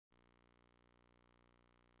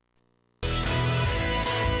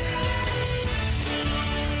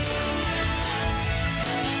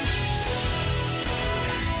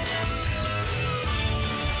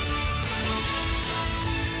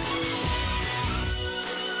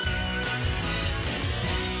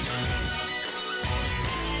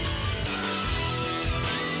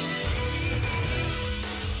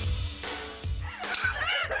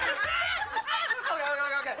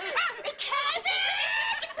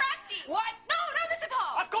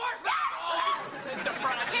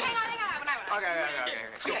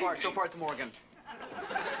So far it's Morgan.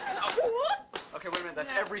 Okay, wait a minute.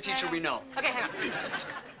 That's every teacher we know. Okay, hang on.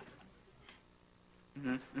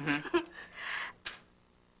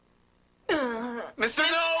 Mr.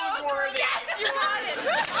 Noseworthy! Yes, you got it!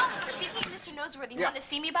 Oh, speaking of Mr. Noseworthy, you want to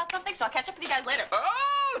see me about something? So I'll catch up with you guys later.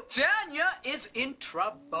 Oh, Tanya is in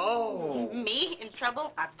trouble. Me? In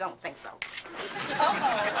trouble? I don't think so.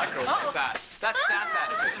 That girl's sass. That's sass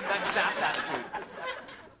attitude. That's sass attitude.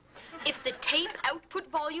 If the tape output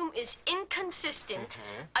volume is inconsistent,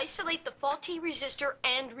 isolate the faulty resistor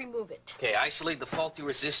and remove it. Okay, isolate the faulty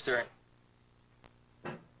resistor.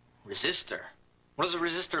 Resistor? What does a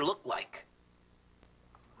resistor look like?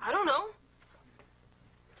 I don't know.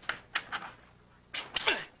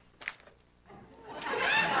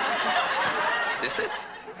 Is this it?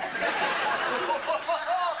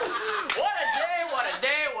 What a day, what a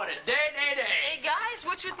day, what a day. Hey, guys,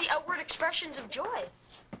 what's with the outward expressions of joy?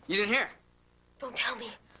 You didn't hear? Don't tell me.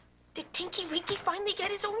 Did Tinky Winky finally get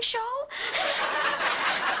his own show?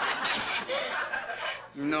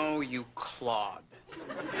 No, you clod.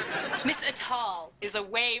 N.h.s.a.d.m is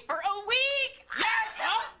away for a week! Yes!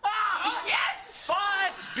 Yes! 5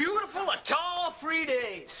 beautiful, tall, free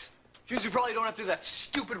days. Jews, you probably don't have to do that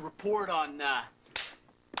stupid report on,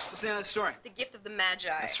 what's the name of the story? The Gift of the Magi.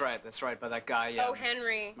 That's right, by that guy, Oh,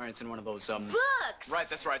 Henry. Married in one of those, Books! Right,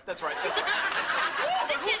 that's right. This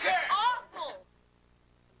is awful!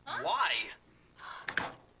 Huh? Why?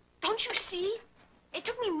 Don't you see? It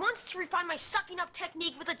took me months to refine my sucking up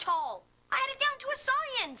technique with a towel. I had it down to a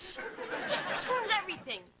science. This ruins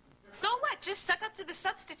everything. So what? Just suck up to the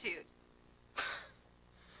substitute.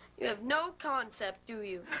 You have no concept, do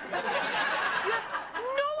you? You have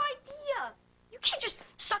no idea. You can't just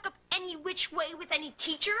suck up any which way with any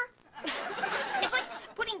teacher. It's like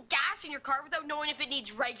putting gas in your car without knowing if it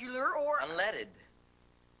needs regular or... Unleaded.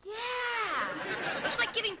 Yeah. It's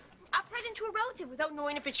like giving a present to a relative without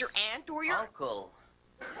knowing if it's your aunt or your... Uncle.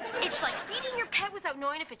 It's like feeding your pet without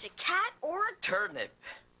knowing if it's a cat or a... Turnip.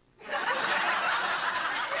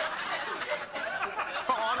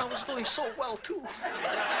 Oh, and I was doing so well, too.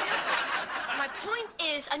 My point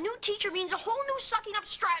is, a new teacher means a whole new sucking up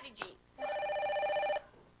strategy.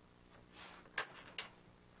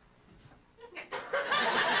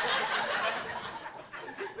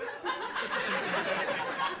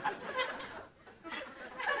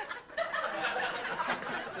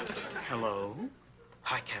 Hello?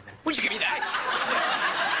 Hi, Kevin. Would you give me that?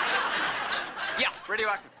 Yeah,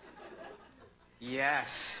 radioactive.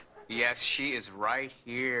 Yes, she is right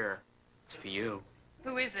here. It's for you.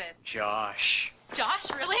 Who is it? Josh. Josh,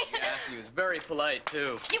 really? Yes, he was very polite,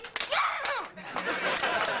 too. You...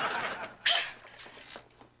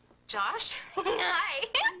 Josh? Hi.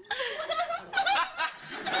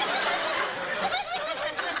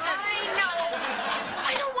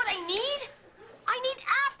 I know what I need. I need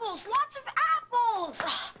apples, lots of apples.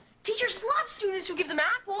 Teachers love students who give them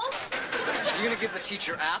apples. You're gonna give the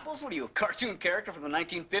teacher apples? What are you, a cartoon character from the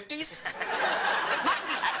 1950s?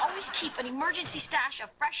 Luckily, I always keep an emergency stash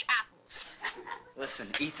of fresh apples. Listen,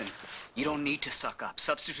 Ethan, you don't need to suck up.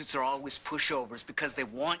 Substitutes are always pushovers because they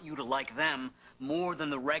want you to like them more than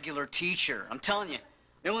the regular teacher. I'm telling you,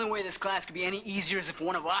 the only way this class could be any easier is if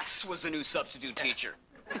one of us was the new substitute teacher.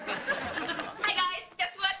 Hi, guys.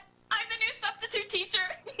 Guess what? I'm the new substitute teacher.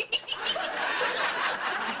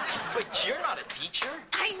 But you're not a teacher.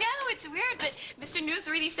 I know, it's weird, but Mr.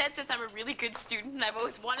 Noseworthy said since I'm a really good student and I've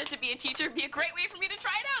always wanted to be a teacher, it'd be a great way for me to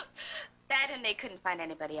try it out. That and they couldn't find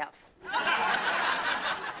anybody else.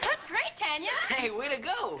 That's great, Tanya. Hey, way to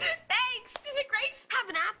go. Thanks. Isn't it great? Have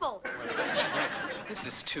an apple. This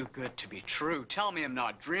is too good to be true. Tell me I'm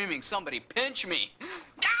not dreaming. Somebody pinch me.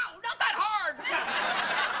 Ow, not that hard!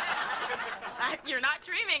 You're not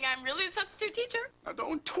dreaming. I'm really the substitute teacher. Now,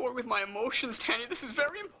 don't toy with my emotions, Tanya. This is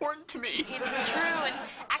very important to me. It's true, and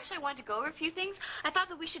actually I wanted to go over a few things. I thought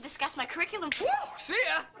that we should discuss my curriculum. Woo! See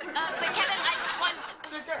ya! But Kevin, I just wanted to...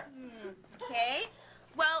 Take care. Okay.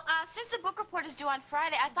 Well, since the book report is due on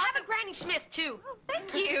Friday, I thought... Have a Granny Smith, too. Oh,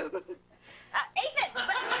 thank you. Ethan, but...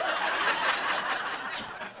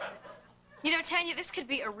 You know, Tanya, this could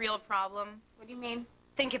be a real problem. What do you mean?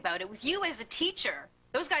 Think about it. With you as a teacher,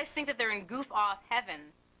 those guys think that they're in goof-off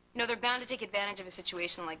heaven. You know, they're bound to take advantage of a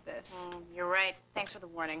situation like this. You're right. Thanks for the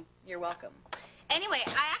warning. You're welcome. Anyway,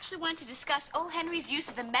 I actually wanted to discuss O. Henry's use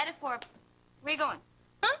of the metaphor... Where are you going?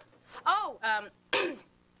 Huh? Oh, well,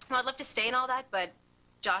 I'd love to stay and all that, but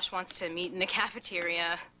Josh wants to meet in the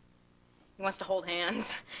cafeteria. He wants to hold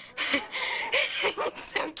hands. He's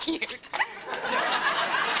so cute.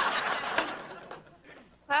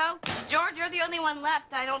 Well, George, you're the only one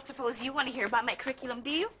left. I don't suppose you want to hear about my curriculum,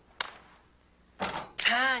 do you?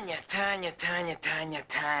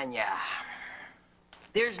 Tanya.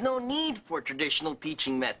 There's no need for traditional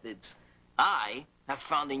teaching methods. I have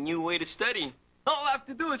found a new way to study. All I have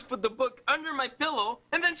to do is put the book under my pillow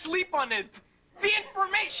and then sleep on it. The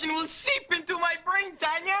information will seep into my brain,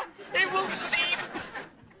 Tanya. It will seep.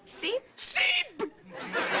 Seep? Seep!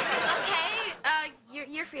 Okay,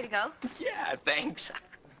 you're free to go. Yeah, thanks.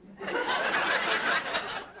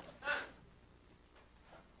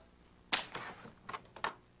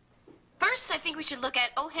 First, I think we should look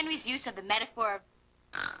at O. Henry's use of the metaphor of...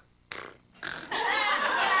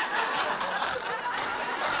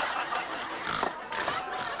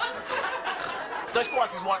 Dutch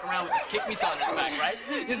Boss is walking around with this kick me sign in his back, right?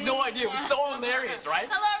 He has no idea. It was so hilarious, right?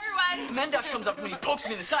 Hello, everyone. And then Dutch comes up to me and he pokes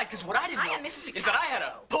me in the side, because what I didn't know is that I had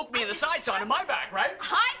a poke me in the side sign in my back, right?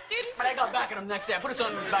 Hi, students. But I got back at him next day. I put a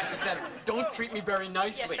sign on his back that said, "Don't treat me very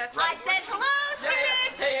nicely." Yes, that's I said, hello,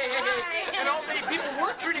 students. Hey. And all many people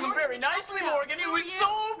weren't treating him very nicely, Morgan. It was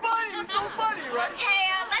so funny. It was so funny, right?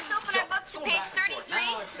 Okay, let's open our books to page 33.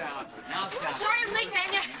 Now it's down. Now it's down. Sorry I'm late,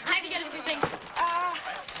 Tanya. I had to get a few things.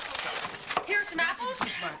 Here's some apples,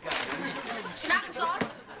 some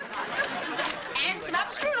applesauce, and some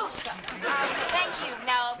apple strudels. Thank you.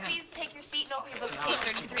 Now, please take your seat and open your book to page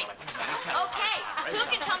 33. Okay, who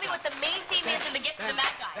can tell me what the main theme is in the Gift of the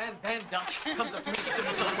Magi? Then Dutch comes up to me and gives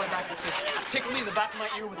me something on my back that says, "Tickle me in the back of my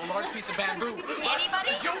ear with a large piece of bamboo."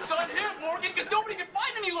 Anybody? The joke's on him, Morgan, because nobody could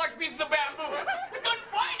find any large pieces of bamboo. We couldn't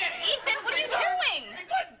find any. Ethan, what are you doing? We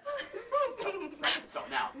couldn't. So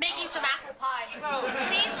now. Making some apple pie.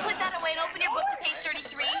 Please put that away and open your book to page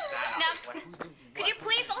 33. Now, could you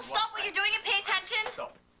please all stop what you're doing and pay attention?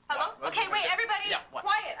 Hello? Okay, wait, everybody, Yeah, what?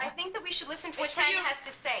 quiet. I think that we should listen to what It's for Tanya you. has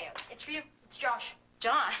to say. It's for you. It's Josh.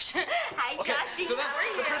 Josh. Hi, Okay, Joshy. so then How are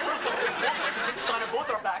the you? principal comes in and puts a sign on both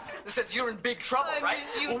our backs that says, "You're in big trouble," right?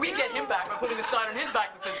 miss you Well, we get him back by putting a sign on his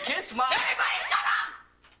back that says, "Kiss my..." Everybody shut up!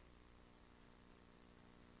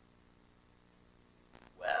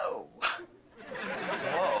 Whoa.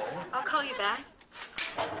 I'll call you back.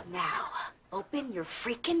 Now, open your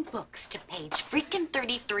freaking books to page freaking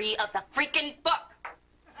 33 of the freaking book.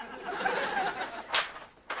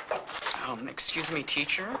 Excuse me,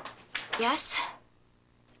 teacher? Yes?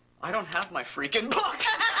 I don't have my freaking book.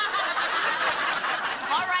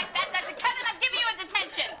 All right, that does it. Kevin, I'm giving you a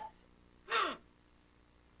detention.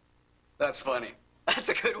 That's funny. That's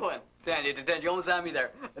a good one. Tanya, detention. You almost had me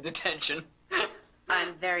there. A detention.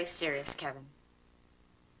 I'm very serious, Kevin.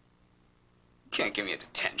 Can't give me a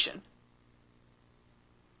detention.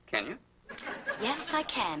 Can you? Yes, I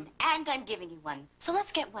can. And I'm giving you one. So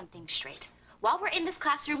let's get one thing straight. While we're in this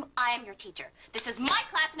classroom, I am your teacher. This is my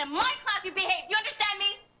class, and in my class you behave. You understand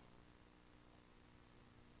me?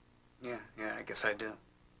 Yeah, I guess I do.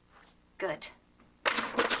 Good.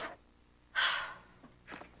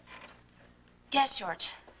 Yes, George.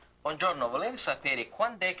 Buongiorno, volevo sapere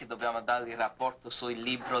quando è che dobbiamo dare il rapporto sul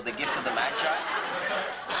libro The Gift of the Magi?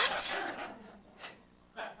 What?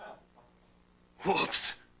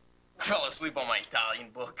 Whoops. I fell asleep on my Italian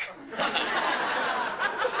book.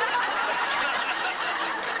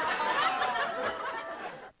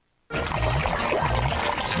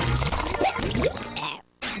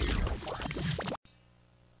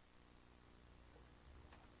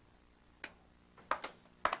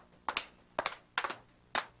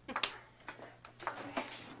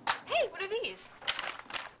 Hey, what are these?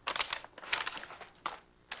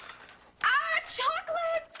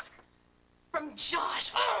 Chocolates! From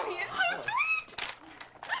Josh. Oh, you're so sweet!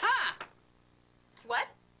 Ah! What?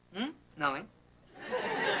 Nothing.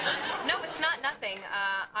 No, it's not nothing.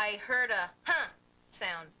 I heard a huh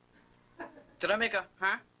sound. Did I make a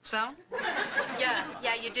huh sound?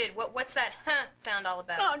 Yeah, you did. What's that huh sound all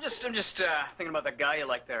about? No, I'm just thinking about that guy you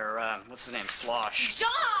like there. What's his name? Slosh.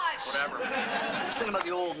 Josh! Whatever. Just thinking about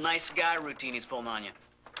the old nice guy routine he's pulling on you.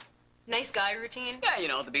 Nice guy routine? Yeah, you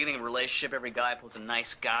know, at the beginning of a relationship, every guy pulls a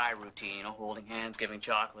nice guy routine. You know, holding hands, giving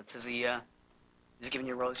chocolates. Is he giving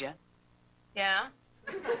you a rose yet? Yeah.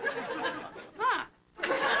 Huh.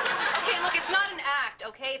 Okay, look, it's not an act,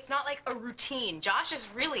 okay? It's not like a routine. Josh is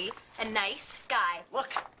really a nice guy.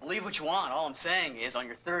 Look, believe what you want. All I'm saying is, on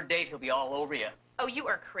your third date, he'll be all over you. Oh, you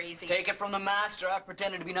are crazy. Take it from the master. I've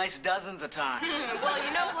pretended to be nice dozens of times. Well,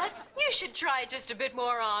 you know what? You should try just a bit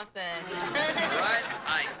more often. Right,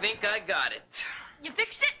 I think I got it. You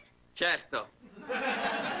fixed it? Certo.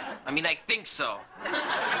 I mean, I think so.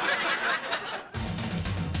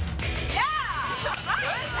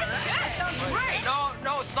 Sounds great.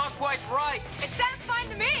 No, it's not quite right. It sounds fine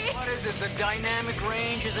to me. What is it? The dynamic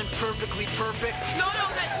range isn't perfectly perfect? No,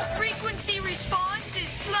 the frequency response is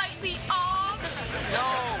slightly off.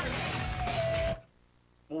 No.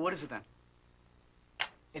 Well, what is it then?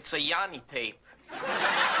 It's a Yanni tape.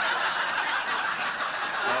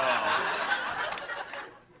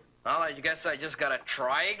 Well, I guess I just gotta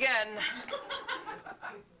try again.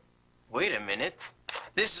 Wait a minute.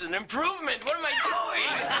 This is an improvement. What am I doing?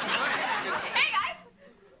 Hey, guys!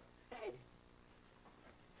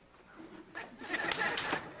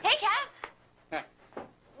 Hey, Kev! Hey.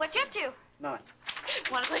 What you up to? No.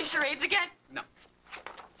 Want to play charades again? No.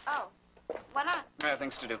 Oh, why not? I have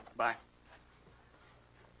things to do. Bye.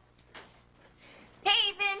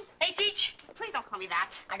 Hey, Ethan! Hey, Teach. Please don't call me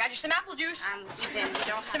that. I got you some apple juice. Ethan, you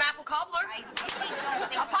don't Some apple cobbler. I really don't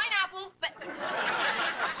think... A pineapple. But...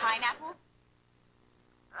 Pineapple?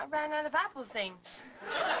 I ran out of apple things.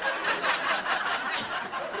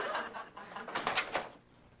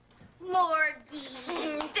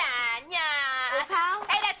 Morgie! Tanya. Oh, pal?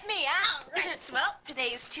 Hey, that's me, huh? Well,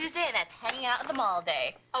 today is Tuesday, and that's hanging out at the mall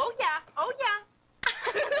day. Oh, yeah. Oh, yeah.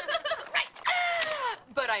 Right.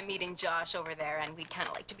 But I'm meeting Josh over there, and we'd kind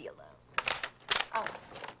of like to be alone. Oh.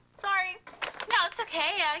 Sorry. No, it's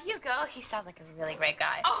okay. You go. He sounds like a really great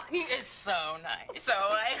guy. Oh, he is so nice. So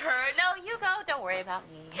I heard. No, you go. Don't worry about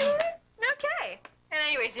me. Okay. And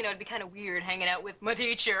anyways, you know, it'd be kind of weird hanging out with my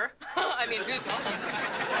teacher. I mean, who's not?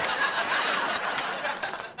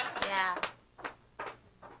 Yeah.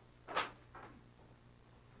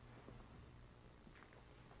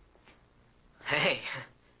 Hey,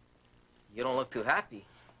 you don't look too happy.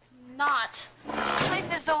 Not.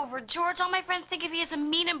 Life is over, George. All my friends think of me as a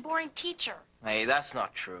mean and boring teacher. Hey, that's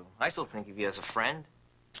not true. I still think of you as a friend.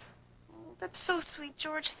 Oh, that's so sweet,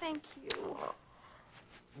 George. Thank you.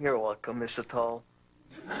 You're welcome, Miss Atoll.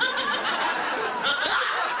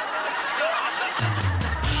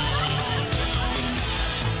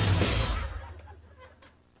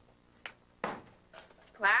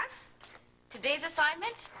 Class, today's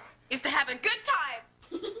assignment is to have a good time.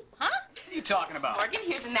 Huh? What are you talking about? Morgan,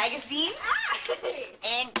 here's a magazine.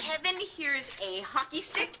 And Kevin, here's a hockey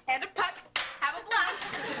stick and a puck. Have a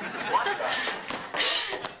blast.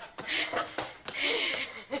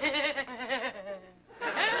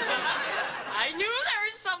 I knew there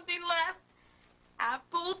was something left.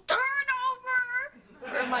 Apple turnover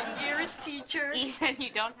for my dearest teacher. Ethan,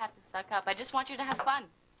 you don't have to suck up. I just want you to have fun.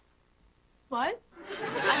 What?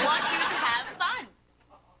 I want you to have fun.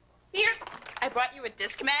 Here, I brought you a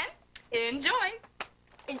Discman. Enjoy.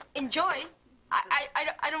 Enjoy?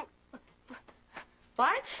 I don't...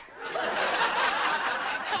 What?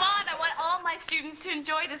 Come on, I want all my students to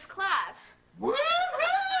enjoy this class. Woohoo!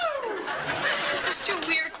 This is too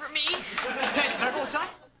weird for me. Hey, can I go inside?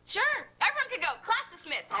 Sure, everyone can go. Class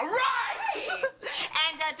dismissed. All right!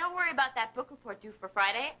 And don't worry about that book report due for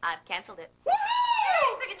Friday. I've canceled it.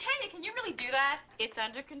 Woohoo! Second Tanya, can you really do that? It's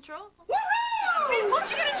under control. Woohoo! Won't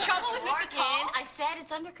you get in trouble with Miss Morgan, Atoll? I said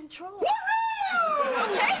it's under control.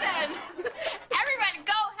 Woohoo! Okay then. Everyone,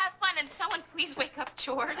 go have fun, and someone please wake up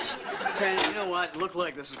George. Okay, you know what? It looked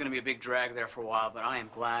like this was going to be a big drag there for a while, but I am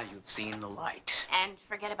glad you've seen the light. And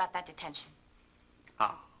forget about that detention.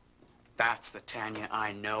 Ah, that's the Tanya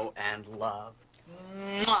I know and love.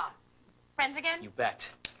 Mwah. Friends again? You bet.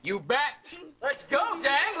 You bet! Let's go,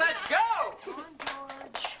 gang! Let's go! Come on,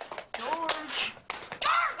 George. George.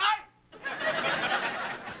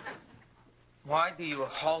 Why do you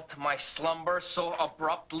halt my slumber so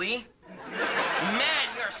abruptly? Man,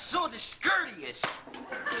 you're so discourteous.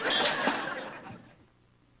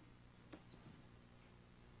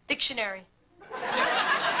 Dictionary.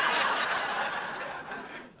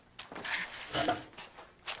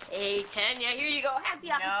 Hey, Tanya, here you go. Have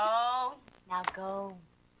the opportunity. No. Now go.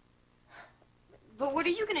 But what are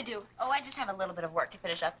you gonna do? Oh, I just have a little bit of work to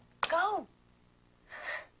finish up. Go.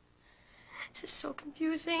 This is so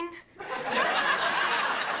confusing.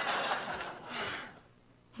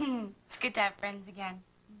 It's good to have friends again.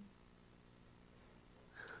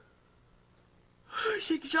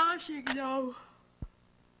 It's exhausting, though.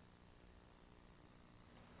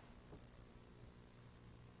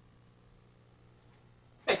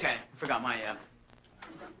 Hey, Tanya, I forgot my,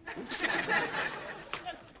 oops.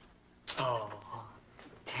 Oh,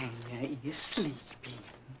 Tanya is sleeping.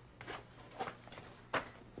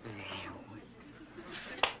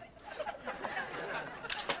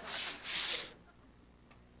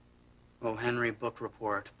 O. Henry book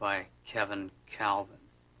report by Kevin Calvin.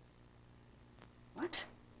 What?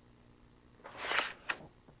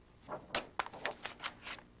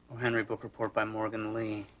 O. Henry book report by Morgan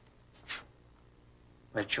Lee.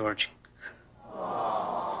 By George.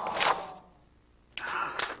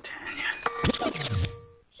 Tanya.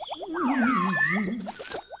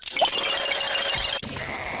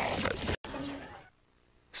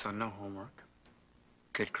 So no homework.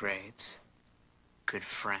 Good grades. Good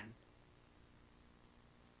friend.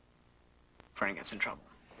 Friend gets in trouble.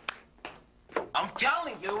 I'm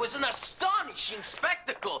telling you, it was an astonishing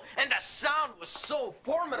spectacle, and the sound was so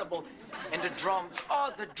formidable. And the drums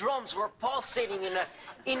were pulsating in an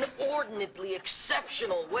inordinately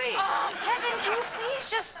exceptional way. Oh, Kevin, can you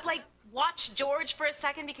please just, like, watch George for a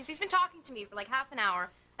second? Because he's been talking to me for like half an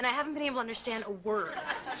hour, and I haven't been able to understand a word.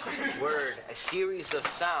 Word, a series of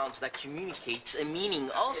sounds that communicates a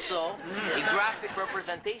meaning. Also, a graphic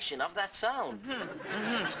representation of that sound.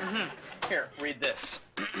 Here, read this.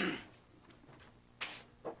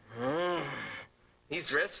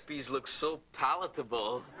 These recipes look so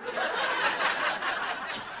palatable.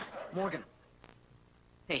 Morgan.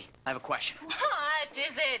 Hey, I have a question. What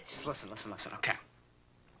is it? Just listen, okay.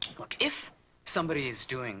 Look, if somebody is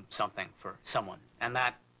doing something for someone, and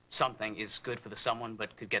that something is good for the someone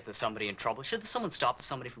but could get the somebody in trouble, should the someone stop the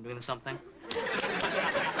somebody from doing the something?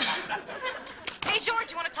 Hey,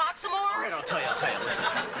 George, you want to talk some more? All right, I'll tell you, listen.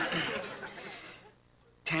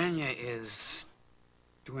 Tanya is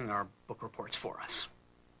doing our book reports for us.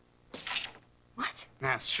 What?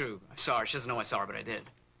 That's true. I saw her. She doesn't know I saw her, but I did.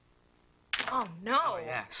 Oh, no. Oh,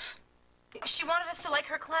 yes. She wanted us to like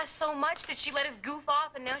her class so much that she let us goof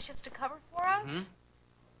off, and now she has to cover for us?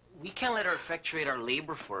 We can't let her effectuate our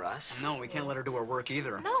labor for us. No, we can't let her do her work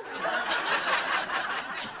either. No.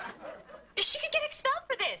 She could get expelled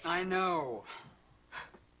for this. I know.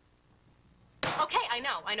 Okay, I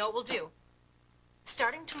know what we'll do.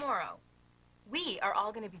 Starting tomorrow, we are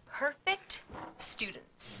all going to be perfect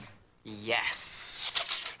students.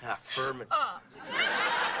 Yes. Affirmative.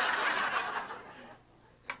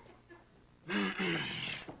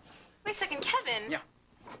 Wait a second, Kevin. Yeah.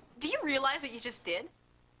 Do you realize what you just did?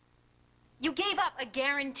 You gave up a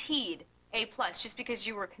guaranteed A+ just because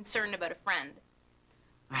you were concerned about a friend.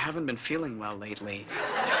 I haven't been feeling well lately.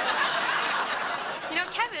 You know,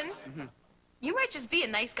 Kevin, you might just be a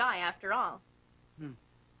nice guy after all.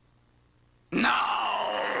 No!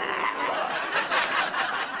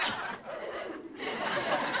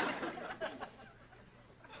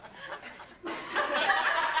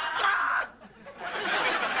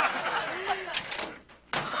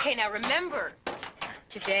 Okay, now remember,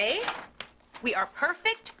 today we are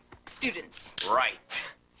perfect students. Right.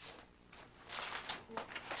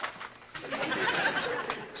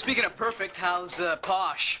 Speaking of perfect, how's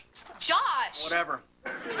Posh? Josh! Whatever.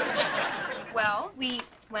 Well, we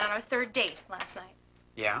went on our third date last night.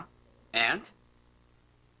 Yeah? And?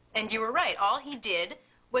 And you were right. All he did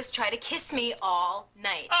was try to kiss me all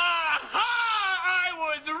night. Aha! I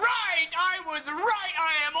was right! I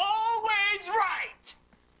am always right!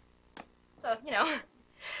 So, you know,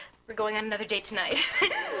 we're going on another date tonight.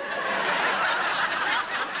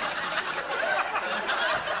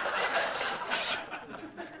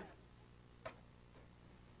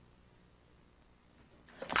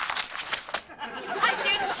 Hi,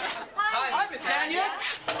 students. Hi, Miss Tanya.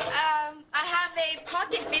 I have a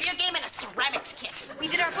pocket video game and a ceramics kit. We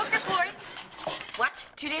did our book reports.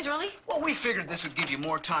 What? 2 days early? Well, we figured this would give you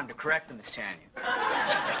more time to correct them, Miss Tanya.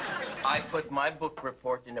 I put my book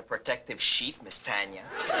report in a protective sheet, Miss Tanya.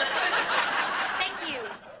 Thank you.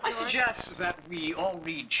 I suggest that we all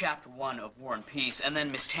read Chapter 1 of War and Peace, and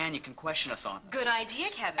then Miss Tanya can question us on it. Good idea,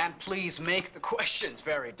 Kevin. And please make the questions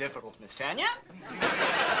very difficult, Miss Tanya.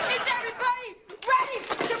 Is everybody ready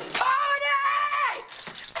to party?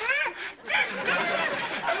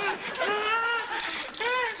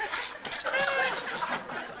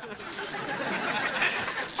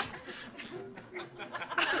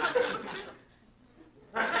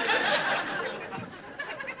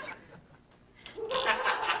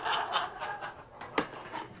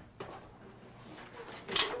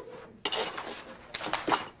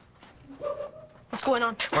 What's going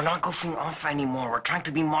on? We're not goofing off anymore. We're trying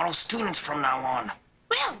to be model students from now on.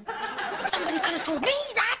 Well, somebody could have told me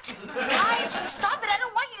that. Guys, stop it. I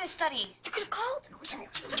don't want you to study. You could have called.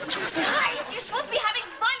 Guys, you're supposed to be having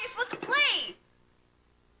fun. You're supposed to play.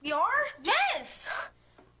 We are? Yes.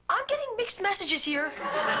 I'm getting mixed messages here.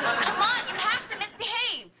 Come on, you have to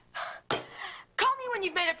misbehave. Call me when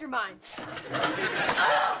you've made up your minds.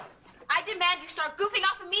 I demand you start goofing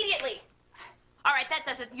off immediately. All right, that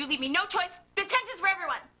does it. You leave me no choice. Detentions for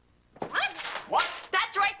everyone. What? What?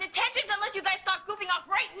 That's right, detentions unless you guys start goofing off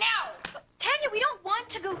right now. Tanya, we don't want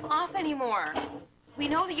to goof off anymore. We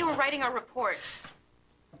know that you were writing our reports.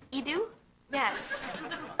 You do? Yes.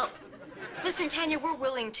 Oh. Listen, Tanya, we're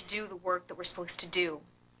willing to do the work that we're supposed to do.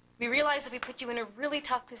 We realize that we put you in a really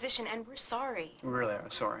tough position, and we're sorry. We really are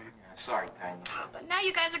sorry. Sorry, Tanya. But now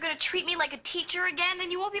you guys are going to treat me like a teacher again,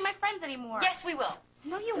 and you won't be my friends anymore. Yes, we will.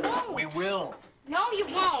 No, you won't. We will. No, you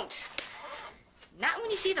won't. Not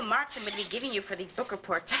when you see the marks I'm going to be giving you for these book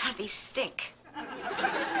reports. These stink.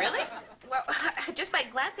 Really? Well, just by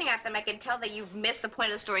glancing at them, I can tell that you've missed the point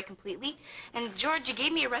of the story completely. And, George, you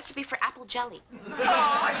gave me a recipe for apple jelly.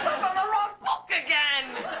 Oh, I stepped on the wrong book again!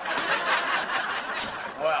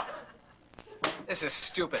 Well, this is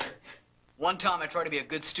stupid. One time I try to be a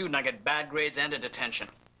good student, I get bad grades and a detention.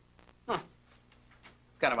 Huh.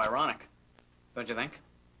 It's kind of ironic, don't you think?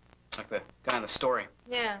 Like the guy in the story.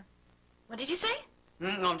 Yeah. What did you say?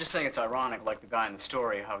 No, I'm just saying it's ironic, like the guy in the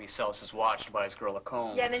story, how he sells his watch to buy his girl a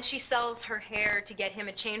comb. Yeah, and then she sells her hair to get him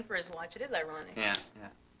a chain for his watch. It is ironic. Yeah.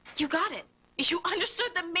 You got it. You understood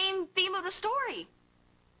the main theme of the story.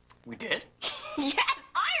 We did? Yes,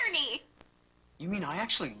 irony. You mean I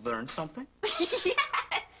actually learned something? Yes.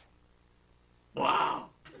 Wow.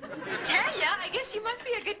 Tanya, I guess you must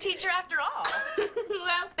be a good teacher after all.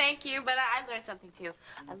 Well, thank you, but I learned something too.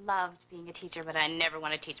 I loved being a teacher, but I never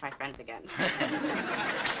want to teach my friends again.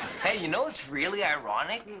 Hey, you know what's really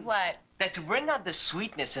ironic? What? That to bring out the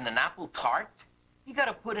sweetness in an apple tart, you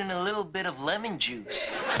gotta put in a little bit of lemon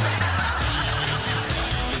juice.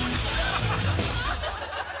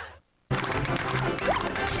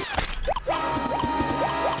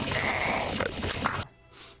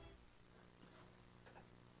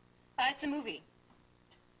 It's a movie.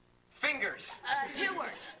 Fingers. 2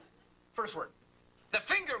 words. First word. The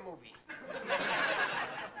Finger Movie.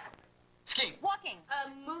 Scheme. Walking.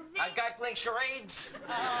 Moving. A guy playing charades.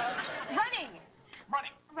 Running.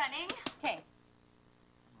 Running. Okay.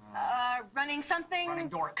 Running something. Running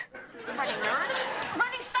dork. Running nerd.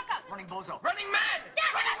 Running suck up. Running bozo. Running mad.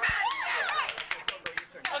 Running mad.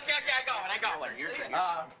 Yes. Okay, I got one. Your turn.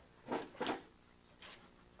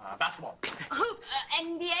 Basketball. Hoops.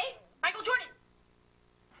 NBA. Michael Jordan.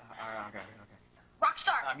 Okay. Rock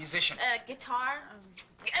star. Musician. Guitar.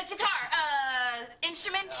 Guitar.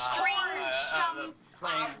 Instrument. String. Strum.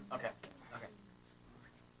 Playing. Okay.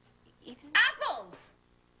 Ethan. Apples.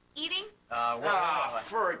 Eating. Ah,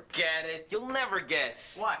 forget it. You'll never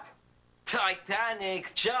guess. What?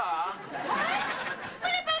 Titanic jaw.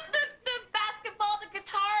 What about the basketball, the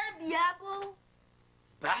guitar, the apple?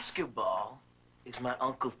 Basketball is my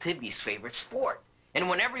Uncle Tibby's favorite sport. And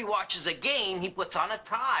whenever he watches a game, he puts on a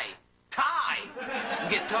tie. Tie!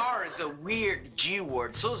 Guitar is a weird G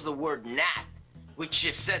word, so is the word gnat, which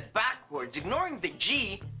if said backwards, ignoring the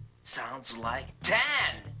G, sounds like tan.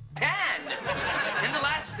 Tan! And the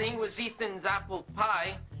last thing was Ethan's apple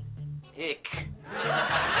pie. Ick.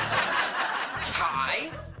 Tie,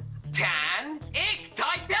 tan, ick,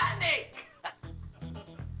 Titanic!